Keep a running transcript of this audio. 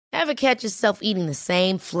Ever catch yourself eating the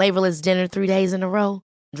same flavorless dinner 3 days in a row?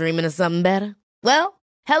 Dreaming of something better? Well,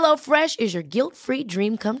 HelloFresh is your guilt-free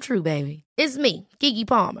dream come true, baby. It's me, Keke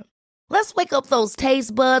Palmer. Let's wake up those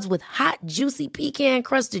taste buds with hot, juicy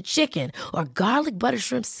pecan-crusted chicken or garlic butter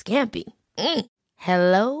shrimp scampi.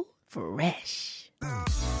 Hello Fresh.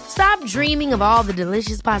 Stop dreaming of all the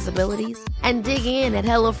delicious possibilities and dig in at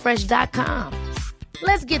HelloFresh.com.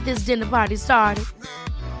 Let's get this dinner party started.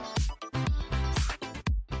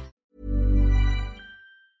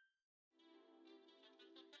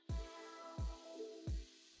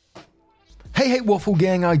 Hey Waffle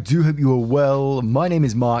Gang, I do hope you are well. My name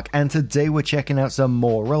is Mark and today we're checking out some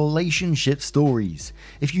more relationship stories.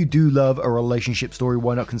 If you do love a relationship story,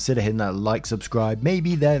 why not consider hitting that like, subscribe,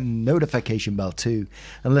 maybe that notification bell too.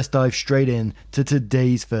 And let's dive straight in to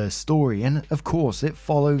today's first story, and of course it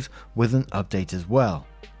follows with an update as well.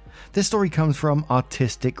 This story comes from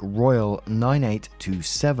Artistic Royal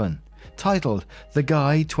 9827, titled "The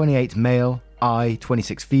Guy 28 Male, I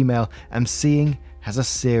 26 Female am seeing has a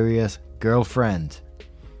serious girlfriend."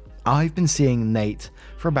 I've been seeing Nate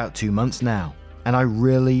for about 2 months now, and I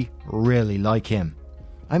really like him.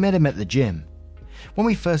 I met him at the gym. When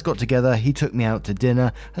we first got together, he took me out to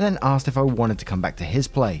dinner and then asked if I wanted to come back to his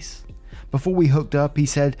place. Before we hooked up, he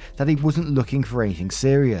said that he wasn't looking for anything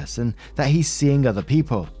serious and that he's seeing other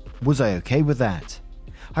people. Was I okay with that?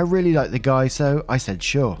 I really liked the guy, so I said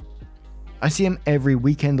sure. I see him every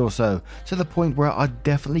weekend or so, to the point where I'd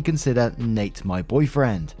definitely consider Nate my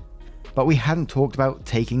boyfriend. But we hadn't talked about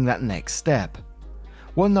taking that next step.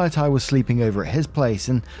 One night I was sleeping over at his place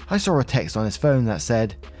and I saw a text on his phone that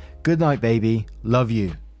said, "Good night baby, love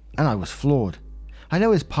you," and I was floored. I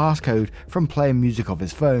know his passcode from playing music off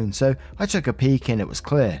his phone, so I took a peek and it was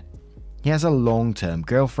clear. He has a long-term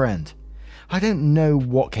girlfriend. I don't know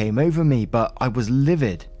what came over me, but I was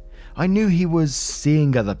livid. I knew he was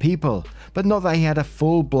seeing other people, but not that he had a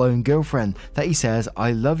full-blown girlfriend that he says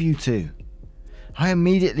 "I love you" to. I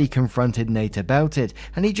immediately confronted Nate about it,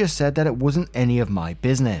 and he just said that it wasn't any of my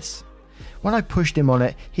business. When I pushed him on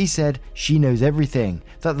it, he said she knows everything,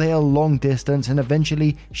 that they are long distance and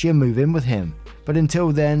eventually she'll move in with him, but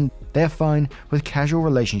until then, they're fine with casual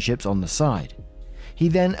relationships on the side. He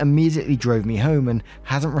then immediately drove me home and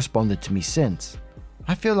hasn't responded to me since.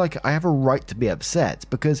 I feel like I have a right to be upset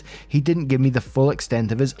because he didn't give me the full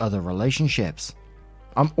extent of his other relationships.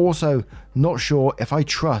 I'm also not sure if I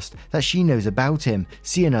trust that she knows about him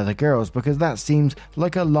seeing other girls, because that seems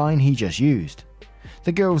like a line he just used.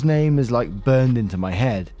 The girl's name is like burned into my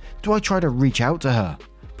head. Do I try to reach out to her?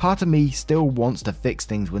 Part of me still wants to fix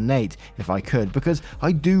things with Nate if I could, because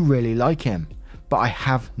I do really like him, but I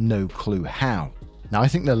have no clue how. Now, I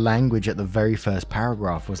think the language at the very first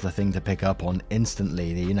paragraph was the thing to pick up on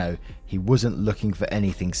instantly. He wasn't looking for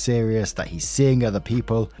anything serious, that he's seeing other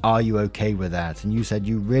people. Are you okay with that? And you said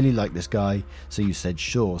you really like this guy, so you said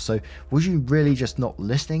sure. So was you really just not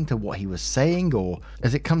listening to what he was saying? Or,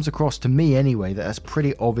 as it comes across to me anyway, that it's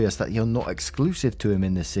pretty obvious that you're not exclusive to him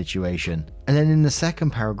in this situation. And then in the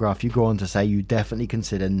second paragraph, you go on to say you definitely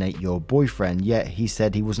consider Nate your boyfriend, yet he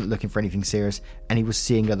said he wasn't looking for anything serious and he was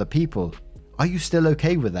seeing other people. Are you still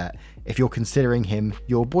okay with that if you're considering him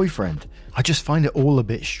your boyfriend? I just find it all a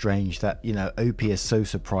bit strange that, OP is so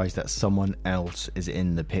surprised that someone else is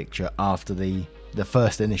in the picture after the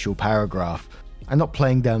first initial paragraph. I'm not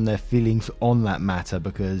playing down their feelings on that matter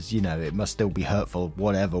because, it must still be hurtful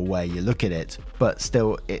whatever way you look at it, but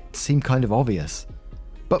still, it seemed kind of obvious.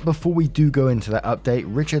 But before we do go into that update,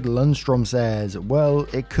 Richard Lundstrom says, well,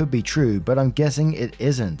 it could be true, but I'm guessing it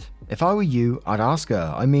isn't. If I were you, I'd ask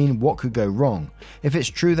her. I mean, what could go wrong? If it's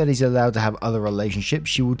true that he's allowed to have other relationships,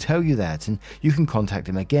 she will tell you that, and you can contact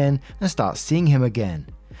him again and start seeing him again.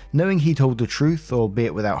 Knowing he told the truth,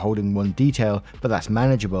 albeit without holding one detail, but that's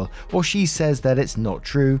manageable, or she says that it's not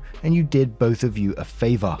true, and you did both of you a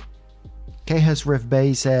favour. Kehus Riff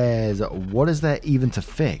Bay says, what is there even to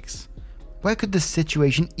fix? Where could the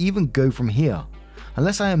situation even go from here?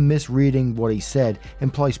 Unless I am misreading what he said,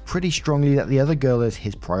 implies pretty strongly that the other girl is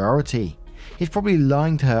his priority. He's probably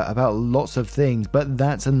lying to her about lots of things, but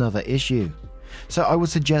that's another issue. So I would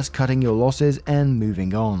suggest cutting your losses and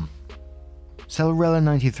moving on.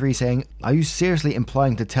 Celarella93 saying, are you seriously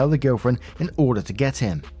implying to tell the girlfriend in order to get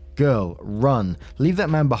him? Girl, run, leave that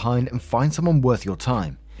man behind and find someone worth your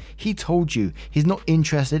time. He told you he's not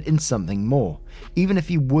interested in something more. Even if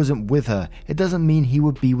he wasn't with her, it doesn't mean he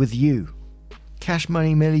would be with you. Cash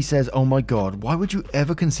Money Millie says, oh my god, why would you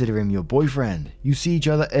ever consider him your boyfriend? You see each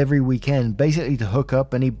other every weekend, basically to hook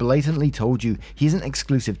up, and he blatantly told you he isn't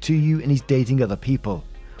exclusive to you and he's dating other people.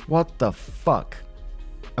 What the fuck?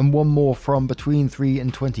 And one more from between 3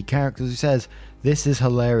 and 20 characters who says, This is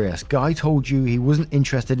hilarious. Guy told you he wasn't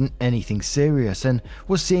interested in anything serious and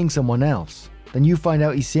was seeing someone else. Then you find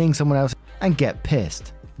out he's seeing someone else and get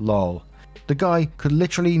pissed. Lol. The guy could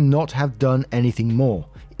literally not have done anything more,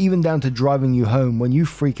 even down to driving you home when you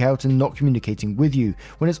freak out and not communicating with you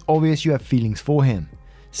when it's obvious you have feelings for him.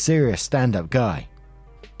 Serious stand-up guy.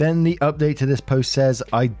 Then the update to this post says,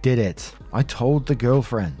 I did it. I told the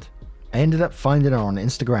girlfriend. I ended up finding her on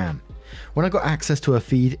Instagram. When I got access to her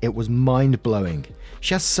feed, it was mind-blowing.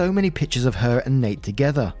 She has so many pictures of her and Nate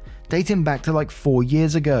together, dating back to like 4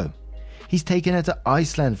 years ago. He's taken her to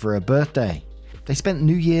Iceland for her birthday. They spent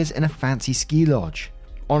New Year's in a fancy ski lodge.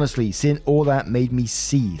 Honestly, seeing all that made me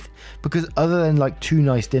seethe, because other than like 2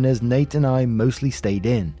 nice dinners, Nate and I mostly stayed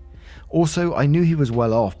in. Also, I knew he was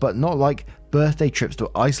well off, but not like birthday trips to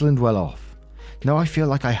Iceland well off. Now I feel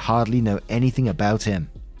like I hardly know anything about him.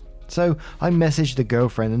 So I messaged the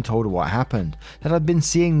girlfriend and told her what happened, that I'd been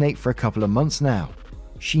seeing Nate for a couple of months now.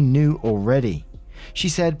 She knew already. She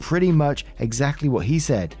said pretty much exactly what he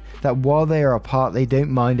said, that while they are apart they don't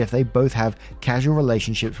mind if they both have casual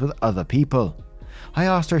relationships with other people. I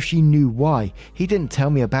asked her if she knew why. He didn't tell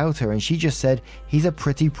me about her and she just said he's a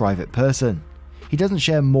pretty private person. He doesn't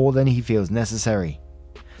share more than he feels necessary.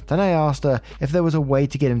 Then I asked her if there was a way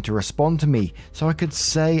to get him to respond to me so I could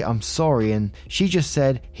say I'm sorry, and she just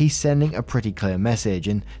said he's sending a pretty clear message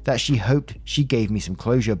and that she hoped she gave me some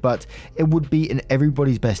closure, but it would be in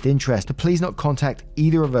everybody's best interest to please not contact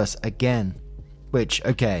either of us again. Which,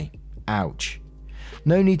 okay, ouch.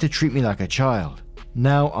 No need to treat me like a child.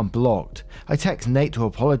 Now I'm blocked. I text Nate to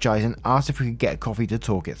apologize and asked if we could get a coffee to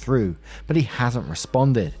talk it through, but he hasn't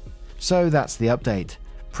responded. So that's the update.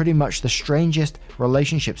 Pretty much the strangest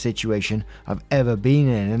relationship situation I've ever been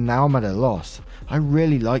in, and now I'm at a loss. I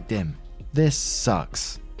really liked him. This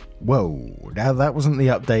sucks. Whoa, now that wasn't the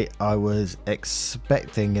update I was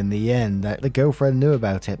expecting in the end, that the girlfriend knew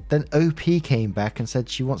about it. Then OP came back and said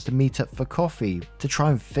she wants to meet up for coffee to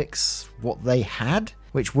try and fix what they had,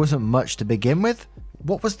 which wasn't much to begin with.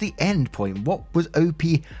 What was the end point? What was OP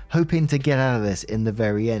hoping to get out of this in the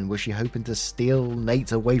very end? Was she hoping to steal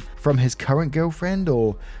Nate away from his current girlfriend,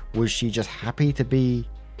 or was she just happy to be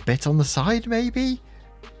bit on the side maybe?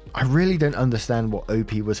 I really don't understand what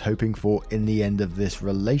OP was hoping for in the end of this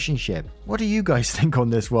relationship. What do you guys think on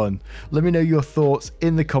this one? Let me know your thoughts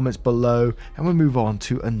in the comments below and we'll move on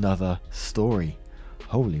to another story.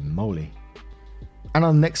 Holy moly. And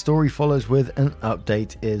our next story follows with an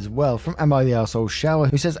update as well from Am I the Arsehole Shower,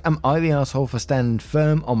 who says, am I the arsehole for standing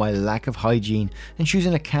firm on my lack of hygiene and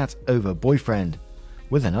choosing a cat over boyfriend?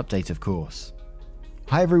 With an update, of course.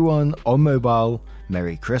 Hi everyone, on mobile,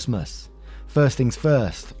 Merry Christmas. First things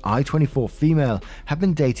first, I, 24 female, have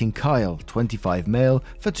been dating Kyle, 25 male,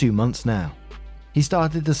 for 2 months now. He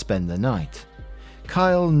started to spend the night.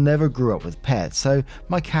 Kyle never grew up with pets, so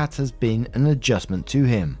my cat has been an adjustment to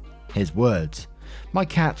him. His words. My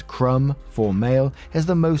cat, Crumb, 4 male, is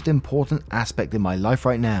the most important aspect in my life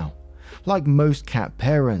right now. Like most cat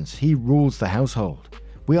parents, he rules the household.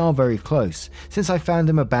 We are very close, since I found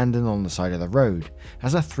him abandoned on the side of the road,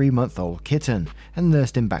 as a 3-month-old kitten, and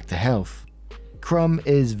nursed him back to health. Crumb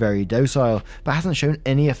is very docile, but hasn't shown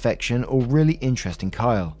any affection or really interest in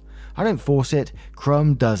Kyle. I don't force it,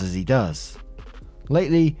 Crumb does as he does.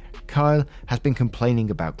 Lately, Kyle has been complaining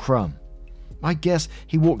about Crumb. I guess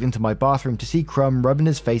he walked into my bathroom to see Crumb rubbing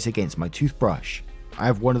his face against my toothbrush. I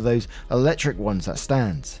have one of those electric ones that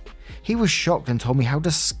stands. He was shocked and told me how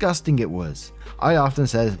disgusting it was. I laughed and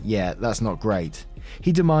said, yeah, that's not great.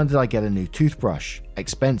 He demanded I get a new toothbrush,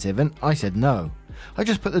 expensive, and I said no. I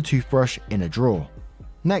just put the toothbrush in a drawer.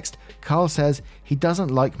 Next, Carl says he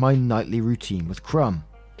doesn't like my nightly routine with Crumb.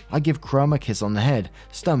 I give Crumb a kiss on the head,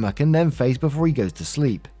 stomach, and then face before he goes to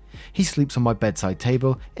sleep. He sleeps on my bedside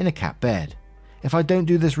table in a cat bed. If I don't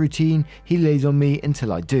do this routine, he lays on me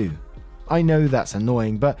until I do. I know that's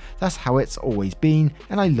annoying, but that's how it's always been,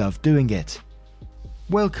 and I love doing it.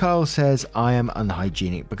 Well, Carl says I am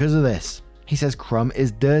unhygienic because of this. He says Crumb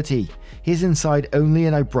is dirty. He's inside only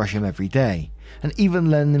and I brush him every day. And even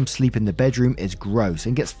letting him sleep in the bedroom is gross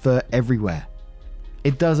and gets fur everywhere.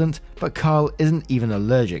 It doesn't, but Carl isn't even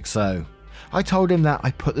allergic, so... I told him that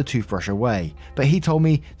I put the toothbrush away, but he told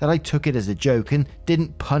me that I took it as a joke and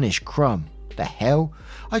didn't punish Crumb. The hell?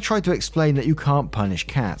 I tried to explain that you can't punish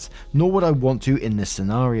cats, nor would I want to in this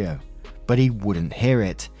scenario. But he wouldn't hear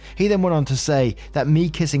it. He then went on to say that me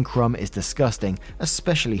kissing Crumb is disgusting,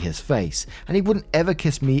 especially his face, and he wouldn't ever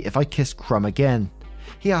kiss me if I kissed Crumb again.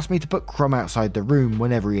 He asked me to put Crumb outside the room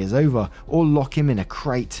whenever he is over, or lock him in a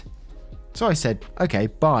crate. So I said, okay,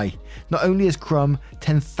 bye. Not only is Crumb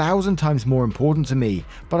 10,000 times more important to me,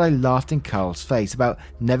 but I laughed in Carl's face about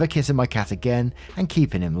never kissing my cat again and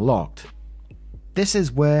keeping him locked. This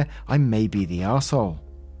is where I may be the arsehole.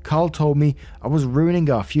 Carl told me I was ruining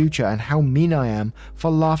our future and how mean I am for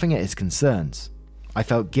laughing at his concerns. I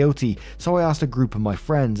felt guilty, so I asked a group of my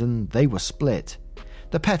friends and they were split.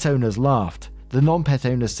 The pet owners laughed. The non-pet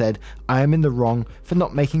owners said I am in the wrong for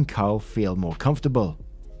not making Carl feel more comfortable.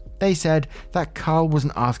 They said that Carl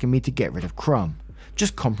wasn't asking me to get rid of Crumb,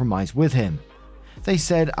 just compromise with him. They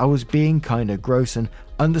said I was being kinda gross and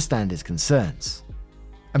understand his concerns.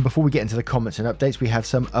 And before we get into the comments and updates, we have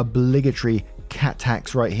some obligatory cat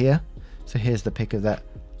tax right here. So here's the pic of that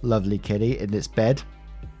lovely kitty in its bed.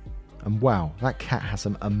 And wow, that cat has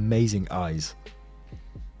some amazing eyes.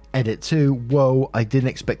 Edit 2, whoa, I didn't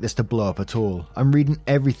expect this to blow up at all. I'm reading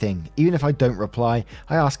everything. Even if I don't reply,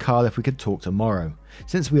 I asked Carl if we could talk tomorrow.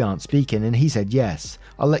 Since we aren't speaking, and he said yes,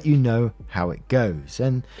 I'll let you know how it goes.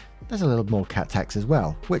 And there's a little more cat tax as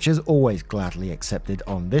well, which is always gladly accepted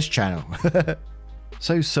on this channel.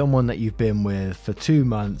 So someone that you've been with for 2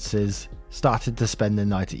 months is started to spend the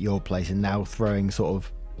night at your place and now throwing sort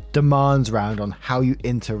of demands around on how you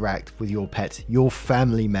interact with your pet, your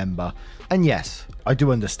family member. And yes, I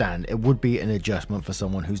do understand it would be an adjustment for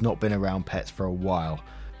someone who's not been around pets for a while,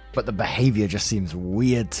 but the behavior just seems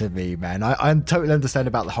weird to me, man. I totally understand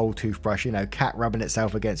about the whole toothbrush, you know, cat rubbing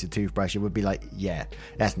itself against your toothbrush. It would be like, yeah,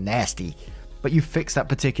 that's nasty. But you fix that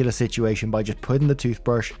particular situation by just putting the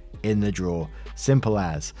toothbrush in the drawer. Simple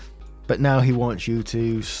as. But now he wants you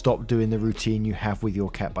to stop doing the routine you have with your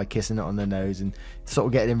cat by kissing it on the nose and sort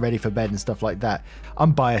of getting him ready for bed and stuff like that.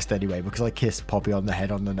 I'm biased anyway because I kiss Poppy on the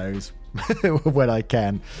head, on the nose when I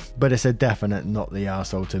can. But it's a definite not the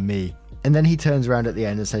arsehole to me. And then he turns around at the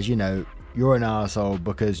end and says, you know, you're an arsehole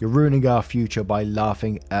because you're ruining our future by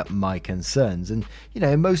laughing at my concerns. And, you know,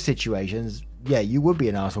 in most situations, yeah, you would be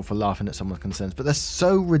an arsehole for laughing at someone's concerns, but they're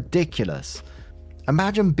so ridiculous.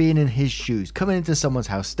 Imagine being in his shoes, coming into someone's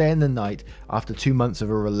house, staying the night after 2 months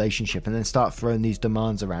of a relationship and then start throwing these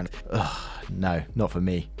demands around. Ugh, no, not for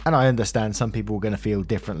me. And I understand some people are going to feel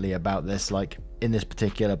differently about this. Like in this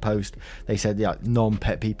particular post, they said yeah,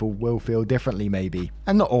 non-pet people will feel differently maybe.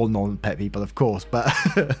 And not all non-pet people, of course, but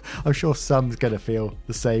I'm sure some's going to feel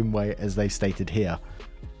the same way as they stated here.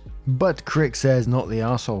 But Crick says not the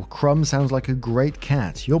arsehole. Crumb sounds like a great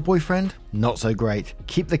cat. Your boyfriend? Not so great.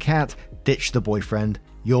 Keep the cat, ditch the boyfriend.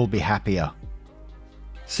 You'll be happier.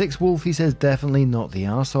 Six Wolfie says definitely not the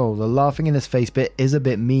arsehole. The laughing in his face bit is a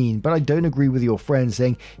bit mean, but I don't agree with your friend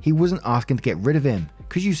saying he wasn't asking to get rid of him,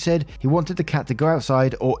 because you said he wanted the cat to go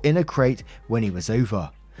outside or in a crate when he was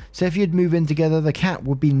over. So if you'd move in together, the cat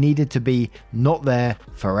would be needed to be not there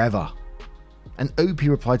forever. And OP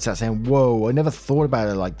replied to that saying, whoa, I never thought about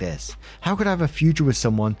it like this. How could I have a future with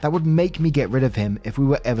someone that would make me get rid of him if we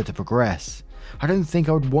were ever to progress? I don't think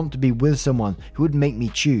I would want to be with someone who would make me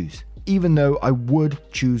choose, even though I would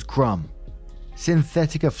choose Crumb.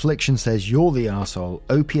 Synthetic Affliction says, you're the arsehole.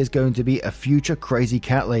 OP is going to be a future crazy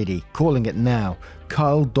cat lady. Calling it now.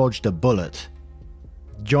 Kyle dodged a bullet.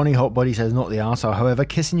 Johnny Hotbody says, not the arsehole. However,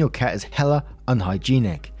 kissing your cat is hella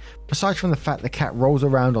unhygienic. Aside from the fact the cat rolls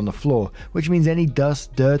around on the floor, which means any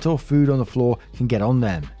dust, dirt or food on the floor can get on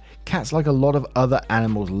them. Cats, like a lot of other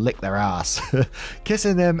animals, lick their ass.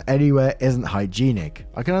 Kissing them anywhere isn't hygienic.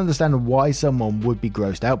 I can understand why someone would be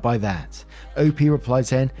grossed out by that. OP replied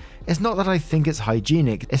saying, it's not that I think it's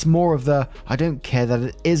hygienic, it's more of the I don't care that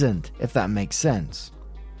it isn't, if that makes sense.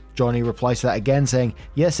 Johnny replies to that again saying,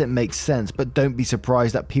 yes, it makes sense, but don't be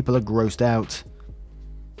surprised that people are grossed out.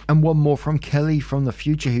 And one more from Kelly from the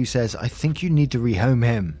future who says, I think you need to rehome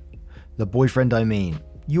him. The boyfriend, I mean.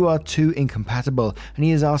 You are too incompatible and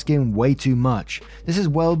he is asking way too much. This is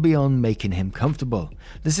well beyond making him comfortable.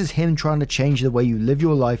 This is him trying to change the way you live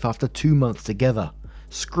your life after 2 months together.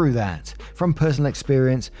 Screw that. From personal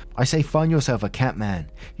experience, I say find yourself a cat man.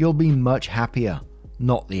 You'll be much happier.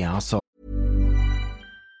 Not the arsehole.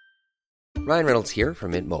 Ryan Reynolds here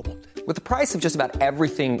from Mint Mobile. With the price of just about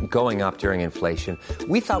everything going up during inflation,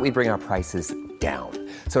 we thought we'd bring our prices down.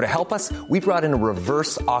 So to help us, we brought in a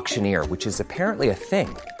reverse auctioneer, which is apparently a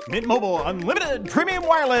thing. Mint Mobile Unlimited Premium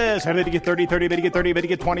Wireless. How to get 30, 30, bit to get 30, bit to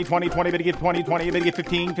get 20, 20, 20, bit to get 20, 20, bit to get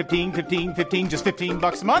 15, 15, 15, 15, just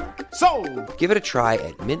 $15 a month? Sold! Give it a try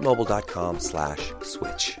at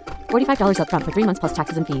mintmobile.com/switch. $45 up front for 3 months plus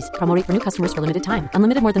taxes and fees. Promo rate for new customers for limited time.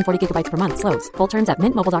 Unlimited more than 40 gigabytes per month. Slows full terms at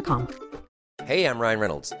mintmobile.com. Hey, I'm Ryan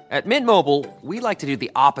Reynolds. At Mint Mobile, we like to do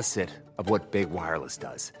the opposite of what Big Wireless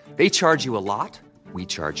does. They charge you a lot. we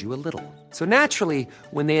charge you a little. So naturally,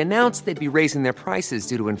 when they announced they'd be raising their prices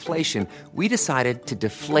due to inflation, we decided to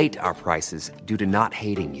deflate our prices due to not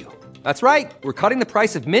hating you. That's right. We're cutting the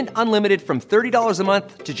price of Mint Unlimited from $30 a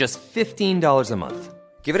month to just $15 a month.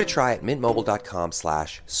 Give it a try at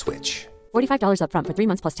mintmobile.com/switch. $45 up front for 3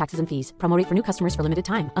 months plus taxes and fees. Promo rate for new customers for limited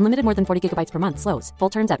time. Unlimited more than 40 gigabytes per month. Slows full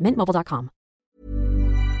terms at mintmobile.com.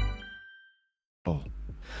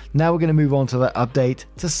 Now we're going to move on to the update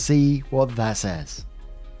to see what that says.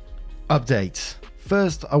 Update.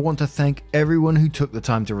 First, I want to thank everyone who took the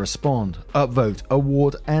time to respond, upvote,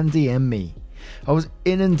 award, and DM me. I was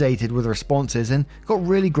inundated with responses and got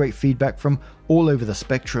really great feedback from all over the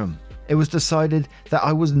spectrum. It was decided that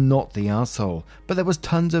I was not the arsehole, but there was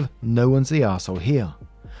tons of no one's the arsehole here.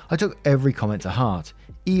 I took every comment to heart,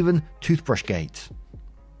 even Toothbrushgate.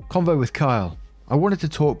 Convo with Kyle. I wanted to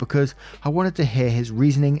talk because I wanted to hear his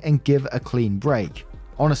reasoning and give a clean break.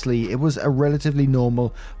 Honestly, it was a relatively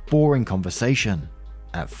normal, boring conversation.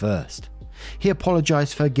 At first. He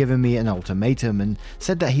apologized for giving me an ultimatum and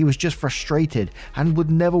said that he was just frustrated and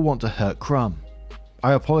would never want to hurt Crumb.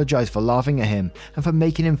 I apologized for laughing at him and for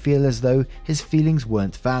making him feel as though his feelings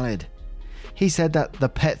weren't valid. He said that the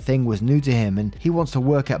pet thing was new to him and he wants to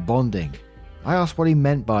work at bonding. I asked what he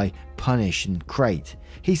meant by punish and crate.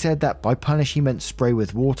 He said that by punish he meant spray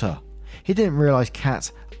with water. He didn't realize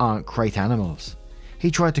cats aren't crate animals.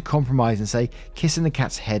 He tried to compromise and say kissing the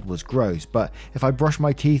cat's head was gross, but if I brushed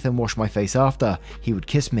my teeth and washed my face after, he would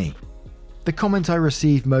kiss me. The comment I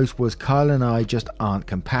received most was Kyle and I just aren't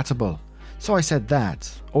compatible. So I said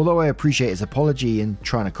that, although I appreciate his apology and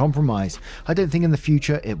trying to compromise, I don't think in the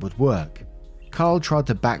future it would work. Kyle tried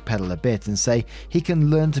to backpedal a bit and say he can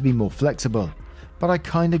learn to be more flexible, but I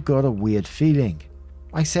kinda got a weird feeling.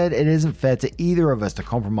 I said it isn't fair to either of us to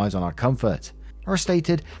compromise on our comfort. I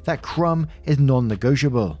stated that Crumb is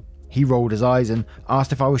non-negotiable. He rolled his eyes and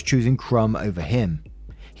asked if I was choosing Crumb over him.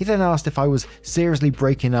 He then asked if I was seriously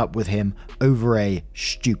breaking up with him over a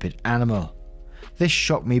stupid animal. This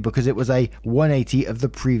shocked me because it was a 180 of the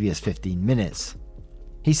previous 15 minutes.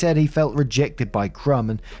 He said he felt rejected by Crumb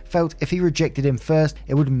and felt if he rejected him first,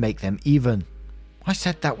 it would make them even. I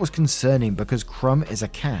said that was concerning because Crumb is a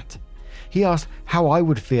cat. He asked how I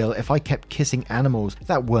would feel if I kept kissing animals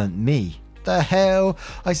that weren't me. The hell?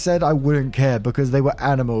 I said I wouldn't care because they were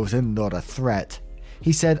animals and not a threat.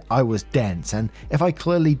 He said I was dense, and if I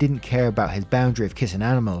clearly didn't care about his boundary of kissing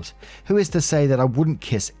animals, who is to say that I wouldn't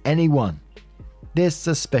kiss anyone? This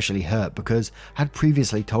especially hurt because I had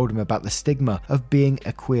previously told him about the stigma of being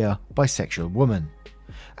a queer, bisexual woman,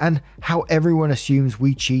 and how everyone assumes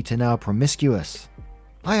we cheat and are promiscuous.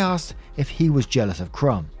 I asked if he was jealous of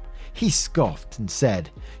Crumb. He scoffed and said,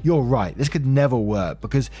 "You're right, this could never work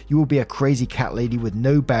because you will be a crazy cat lady with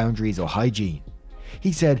no boundaries or hygiene."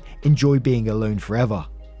 He said, "Enjoy being alone forever,"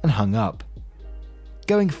 and hung up.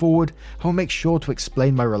 Going forward, I will make sure to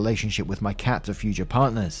explain my relationship with my cat to future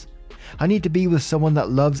partners. I need to be with someone that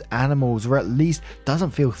loves animals or at least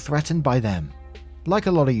doesn't feel threatened by them. Like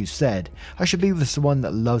a lot of you said, I should be with someone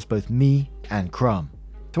that loves both me and Crumb.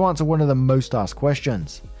 To answer one of the most asked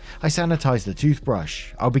questions, I sanitized the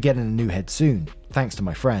toothbrush. I'll be getting a new head soon, thanks to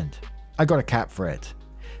my friend. I got a cap for it.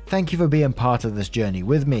 Thank you for being part of this journey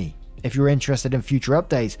with me. If you're interested in future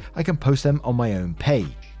updates, I can post them on my own page.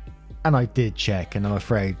 And I did check, and I'm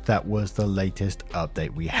afraid that was the latest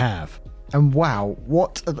update we have. And wow,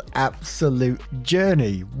 what an absolute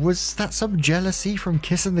journey. Was that some jealousy from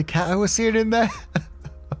kissing the cat I was seeing in there?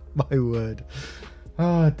 My word.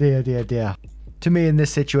 Oh dear, dear, dear. To me in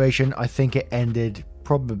this situation, I think it ended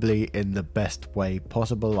probably in the best way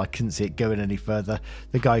possible. I couldn't see it going any further.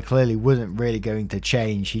 The guy clearly wasn't really going to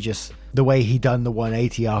change. The way he done the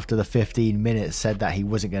 180 after the 15 minutes said that he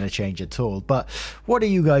wasn't going to change at all. But what do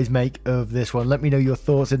you guys make of this one? Let me know your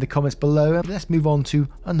thoughts in the comments below, and let's move on to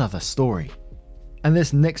another story. And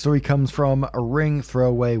this next story comes from Ring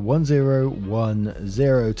Throwaway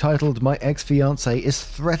 1010, titled "My ex-fiance is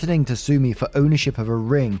threatening to sue me for ownership of a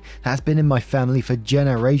ring that has been in my family for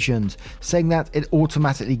generations, saying that it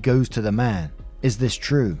automatically goes to the man. Is this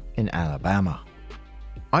true in Alabama?"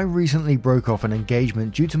 I recently broke off an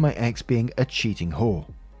engagement due to my ex being a cheating whore.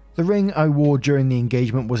 The ring I wore during the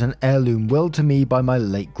engagement was an heirloom willed to me by my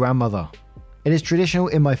late grandmother. It is traditional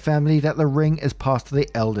in my family that the ring is passed to the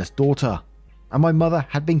eldest daughter, and my mother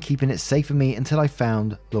had been keeping it safe for me until I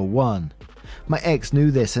found the one. My ex knew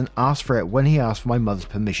this and asked for it when he asked for my mother's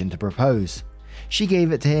permission to propose. She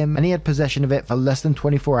gave it to him and he had possession of it for less than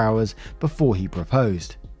 24 hours before he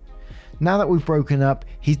proposed. Now that we've broken up,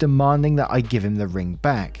 he's demanding that I give him the ring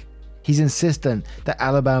back. He's insistent that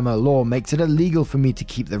Alabama law makes it illegal for me to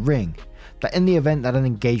keep the ring. that in the event that an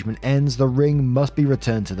engagement ends, the ring must be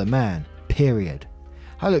returned to the man, period.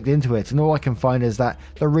 I looked into it and all I can find is that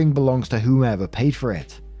the ring belongs to whomever paid for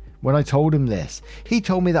it. When I told him this, he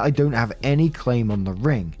told me that I don't have any claim on the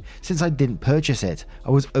ring, since I didn't purchase it,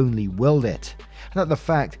 I was only willed it, and that the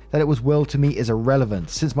fact that it was willed to me is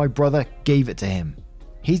irrelevant since my brother gave it to him.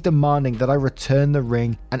 He's demanding that I return the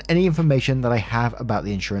ring and any information that I have about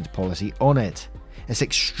the insurance policy on it. It's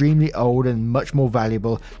extremely old and much more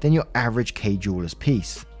valuable than your average Kay Jewelers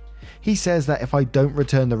piece. He says that if I don't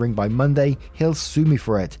return the ring by Monday, he'll sue me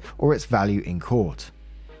for it or its value in court.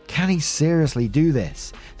 Can he seriously do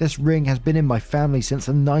this? This ring has been in my family since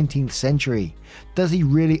the 19th century. Does he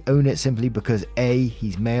really own it simply because A,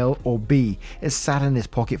 he's male, or B, it's sat in his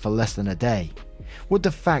pocket for less than a day? Would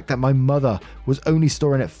the fact that my mother was only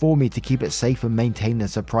storing it for me to keep it safe and maintain the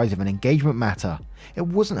surprise of an engagement matter? It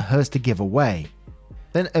wasn't hers to give away.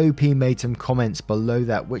 Then OP made some comments below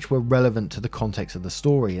that which were relevant to the context of the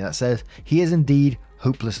story that says he is indeed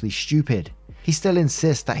hopelessly stupid. He still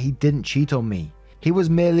insists that he didn't cheat on me. He was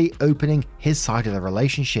merely opening his side of the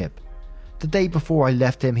relationship. The day before I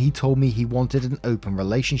left him, he told me he wanted an open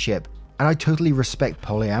relationship, and I totally respect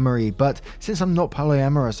polyamory, but since I'm not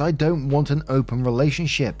polyamorous, I don't want an open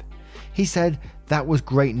relationship. He said that was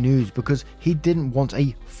great news because he didn't want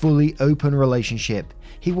a fully open relationship.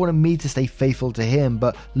 He wanted me to stay faithful to him,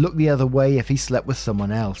 but look the other way if he slept with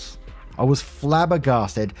someone else. I was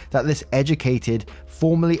flabbergasted that this educated,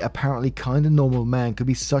 formerly apparently kinda normal man could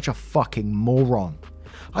be such a fucking moron.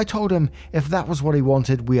 I told him if that was what he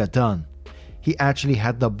wanted, we are done. He actually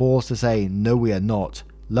had the balls to say, no we are not.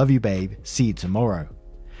 Love you babe, see you tomorrow.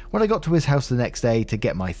 When I got to his house the next day to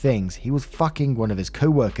get my things, he was fucking one of his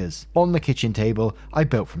co-workers on the kitchen table I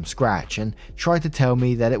built from scratch and tried to tell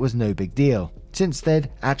me that it was no big deal, since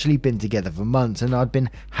they'd actually been together for months and I'd been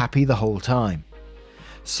happy the whole time.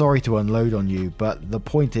 Sorry to unload on you, but the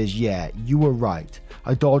point is, yeah, you were right.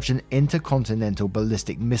 I dodged an intercontinental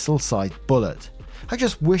ballistic missile-sized bullet. I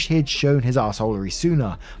just wish he had shown his arseholery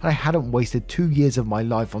sooner, and I hadn't wasted 2 years of my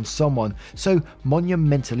life on someone so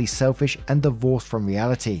monumentally selfish and divorced from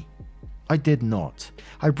reality. I did not.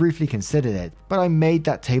 I briefly considered it, but I made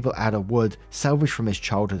that table out of wood salvaged from his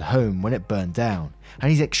childhood home when it burned down,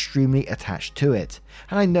 and he's extremely attached to it,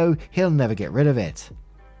 and I know he'll never get rid of it.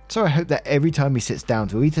 So I hope that every time he sits down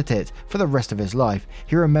to eat at it for the rest of his life,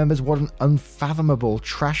 he remembers what an unfathomable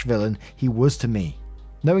trash villain he was to me.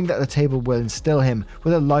 Knowing that the table will instill him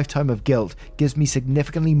with a lifetime of guilt gives me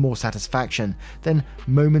significantly more satisfaction than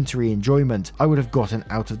momentary enjoyment I would have gotten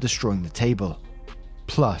out of destroying the table.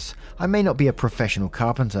 Plus, I may not be a professional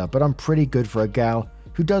carpenter, but I'm pretty good for a gal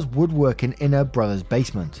who does woodworking in her brother's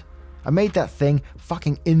basement. I made that thing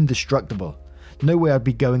fucking indestructible. No way I'd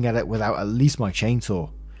be going at it without at least my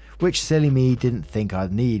chainsaw, which silly me didn't think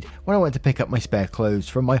I'd need when I went to pick up my spare clothes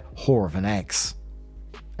from my whore of an ex.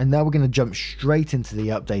 And now we're going to jump straight into the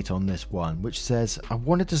update on this one, which says, I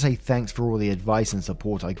wanted to say thanks for all the advice and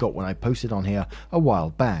support I got when I posted on here a while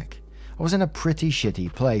back. I was in a pretty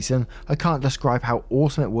shitty place and I can't describe how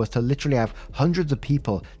awesome it was to literally have hundreds of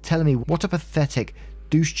people telling me what a pathetic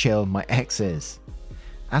douche chill my ex is.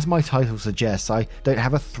 As my title suggests, I don't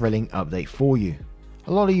have a thrilling update for you.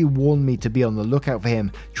 A lot of you warned me to be on the lookout for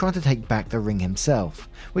him trying to take back the ring himself,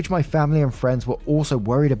 which my family and friends were also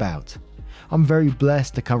worried about. I'm very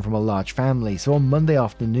blessed to come from a large family, so on Monday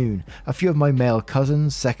afternoon, a few of my male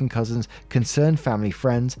cousins, second cousins, concerned family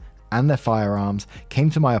friends, and their firearms came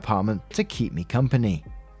to my apartment to keep me company.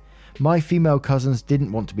 My female cousins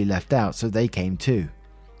didn't want to be left out, so they came too.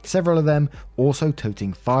 Several of them also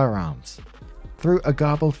toting firearms. Through a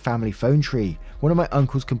garbled family phone tree, one of my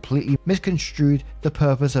uncles completely misconstrued the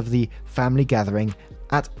purpose of the family gathering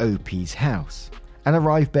at OP's house, and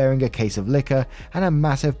arrived bearing a case of liquor and a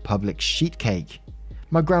massive public sheet cake.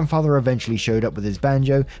 My grandfather eventually showed up with his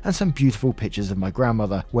banjo and some beautiful pictures of my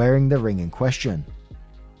grandmother wearing the ring in question.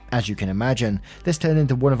 As you can imagine, this turned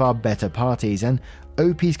into one of our better parties, and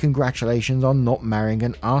OP's congratulations on not marrying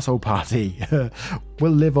an arsehole party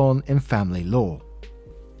will live on in family lore.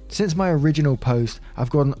 Since my original post, I've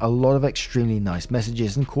gotten a lot of extremely nice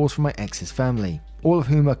messages and calls from my ex's family, all of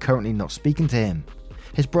whom are currently not speaking to him.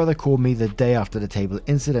 His brother called me the day after the table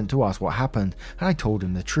incident to ask what happened, and I told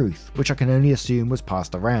him the truth, which I can only assume was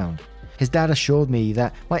passed around. His dad assured me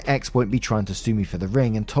that my ex won't be trying to sue me for the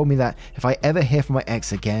ring and told me that if I ever hear from my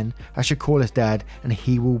ex again, I should call his dad and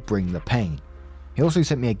he will bring the pain. He also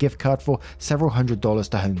sent me a gift card for several $100s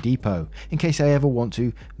to Home Depot in case I ever want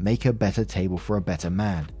to make a better table for a better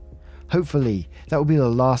man. Hopefully, that will be the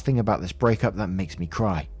last thing about this breakup that makes me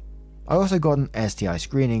cry. I also got an STI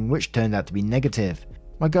screening which turned out to be negative,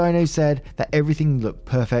 My gyno said that everything looked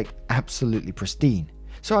perfect, absolutely pristine.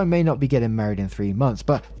 So I may not be getting married in 3 months,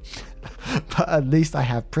 but at least I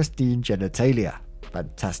have pristine genitalia.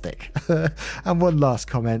 Fantastic. And one last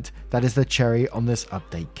comment, that is the cherry on this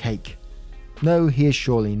update cake. No, he is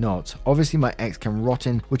surely not. Obviously my ex can rot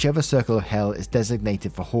in whichever circle of hell is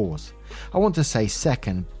designated for whores. I want to say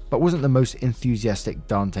second, but wasn't the most enthusiastic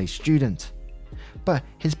Dante student. But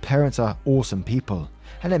his parents are awesome people,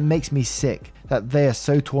 and it makes me sick that they are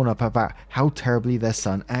so torn up about how terribly their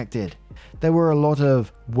son acted. There were a lot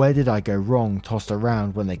of "where did I go wrong" tossed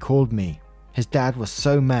around when they called me. His dad was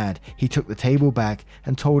so mad he took the table back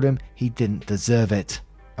and told him he didn't deserve it.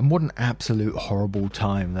 And what an absolute horrible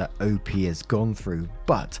time that OP has gone through.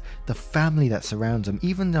 But the family that surrounds him,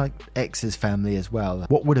 even like X's family as well,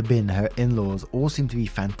 what would have been her in-laws, all seem to be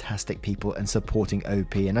fantastic people and supporting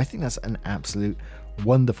OP. And I think that's an absolute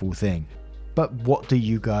wonderful thing. But what do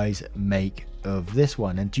you guys make of this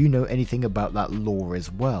one? And do you know anything about that lore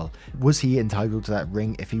as well? Was he entitled to that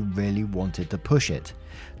ring if he really wanted to push it?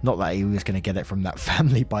 Not that he was going to get it from that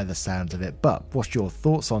family by the sounds of it, but what's your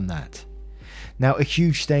thoughts on that? Now, a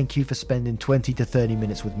huge thank you for spending 20 to 30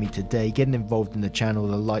 minutes with me today, getting involved in the channel,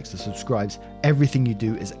 the likes, the subscribes. Everything you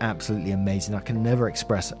do is absolutely amazing. I can never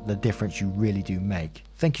express the difference you really do make.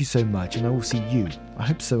 Thank you so much, and I will see you, I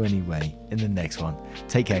hope so anyway, in the next one.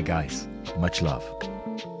 Take care, guys. Much love.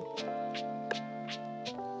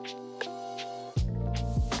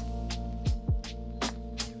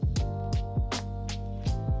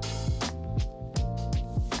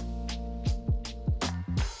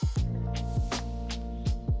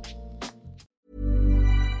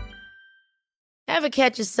 Ever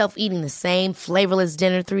catch yourself eating the same flavorless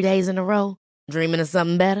dinner 3 days in a row? Dreaming of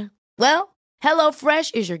something better? Well,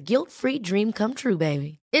 HelloFresh is your guilt-free dream come true,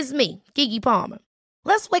 baby. It's me, Keke Palmer.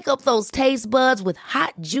 Let's wake up those taste buds with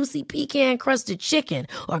hot, juicy pecan-crusted chicken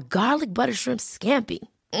or garlic butter shrimp scampi.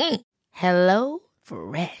 Hello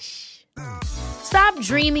Fresh. Stop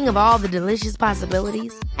dreaming of all the delicious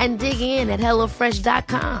possibilities and dig in at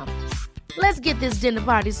HelloFresh.com. Let's get this dinner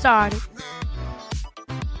party started.